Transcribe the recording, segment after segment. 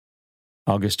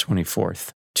August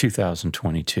 24th,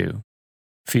 2022.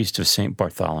 Feast of St.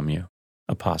 Bartholomew,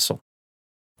 Apostle.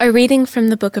 A reading from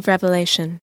the book of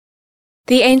Revelation.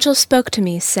 The angel spoke to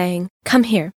me, saying, "Come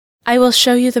here, I will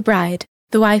show you the bride,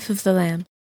 the wife of the Lamb."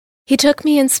 He took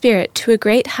me in spirit to a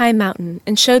great high mountain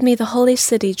and showed me the holy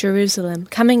city Jerusalem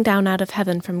coming down out of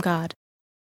heaven from God.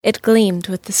 It gleamed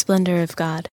with the splendor of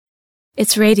God.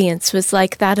 Its radiance was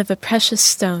like that of a precious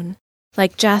stone,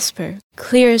 like jasper,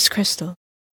 clear as crystal.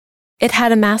 It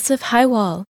had a massive high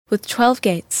wall with 12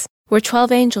 gates, where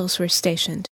 12 angels were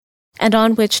stationed, and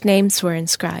on which names were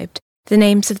inscribed, the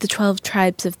names of the 12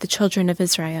 tribes of the children of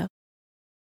Israel.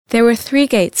 There were 3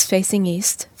 gates facing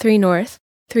east, 3 north,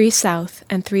 3 south,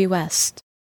 and 3 west.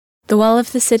 The wall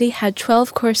of the city had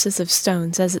 12 courses of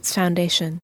stones as its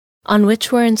foundation, on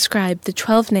which were inscribed the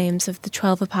 12 names of the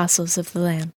 12 apostles of the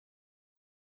Lamb.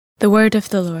 The word of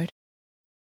the Lord.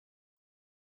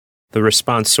 The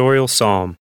responsorial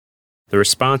psalm. The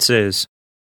response is,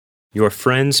 "Your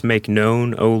friends make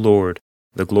known, O Lord,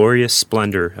 the glorious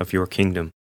splendor of your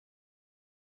kingdom."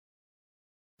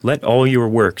 Let all your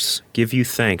works give you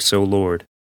thanks, O Lord,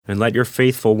 and let your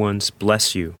faithful ones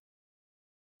bless you.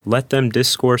 Let them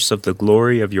discourse of the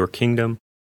glory of your kingdom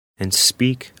and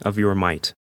speak of your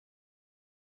might.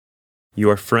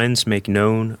 Your friends make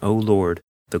known, O Lord,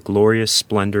 the glorious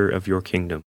splendor of your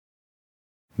kingdom.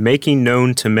 Making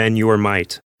known to men your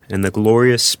might and the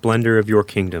glorious splendor of your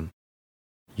kingdom.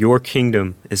 Your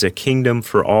kingdom is a kingdom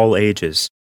for all ages,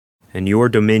 and your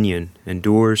dominion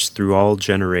endures through all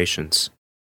generations.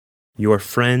 Your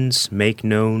friends make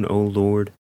known, O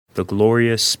Lord, the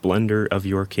glorious splendor of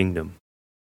your kingdom.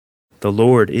 The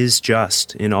Lord is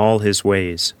just in all his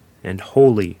ways, and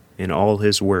holy in all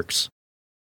his works.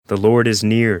 The Lord is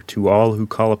near to all who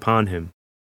call upon him,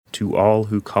 to all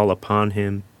who call upon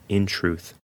him in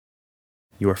truth.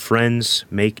 Your friends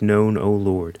make known, O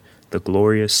Lord, the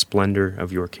glorious splendor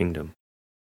of your kingdom.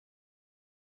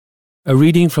 A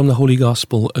reading from the Holy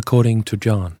Gospel according to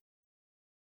John.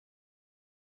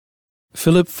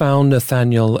 Philip found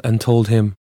Nathanael and told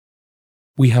him,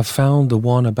 "We have found the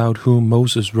one about whom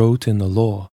Moses wrote in the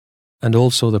law, and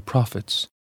also the prophets,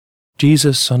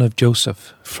 Jesus, son of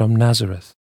Joseph, from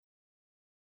Nazareth."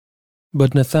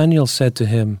 But Nathanael said to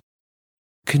him,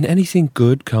 "Can anything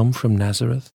good come from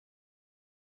Nazareth?"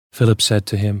 Philip said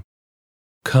to him,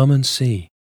 "Come and see."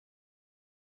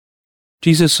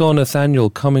 Jesus saw Nathanael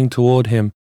coming toward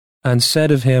him, and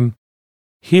said of him,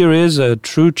 "Here is a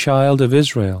true child of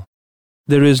Israel.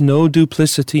 There is no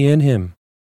duplicity in him."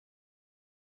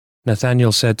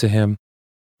 Nathanael said to him,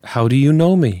 "How do you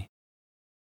know me?"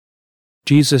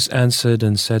 Jesus answered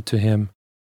and said to him,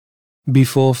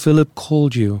 "Before Philip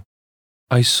called you,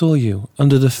 I saw you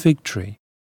under the fig tree."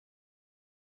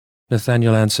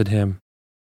 Nathanael answered him,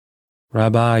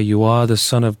 "Rabbi, you are the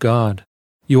Son of God.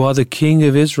 You are the King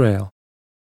of Israel."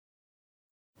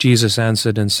 Jesus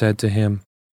answered and said to him,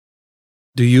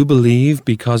 "Do you believe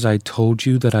because I told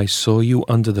you that I saw you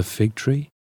under the fig tree?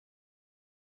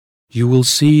 You will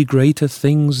see greater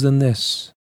things than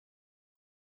this."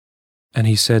 And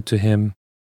he said to him,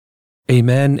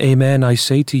 "Amen, amen, I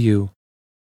say to you,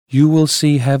 you will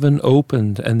see heaven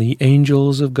opened and the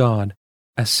angels of God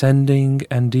ascending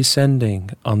and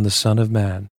descending on the Son of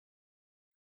Man."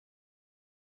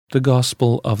 The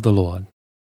Gospel of the Lord.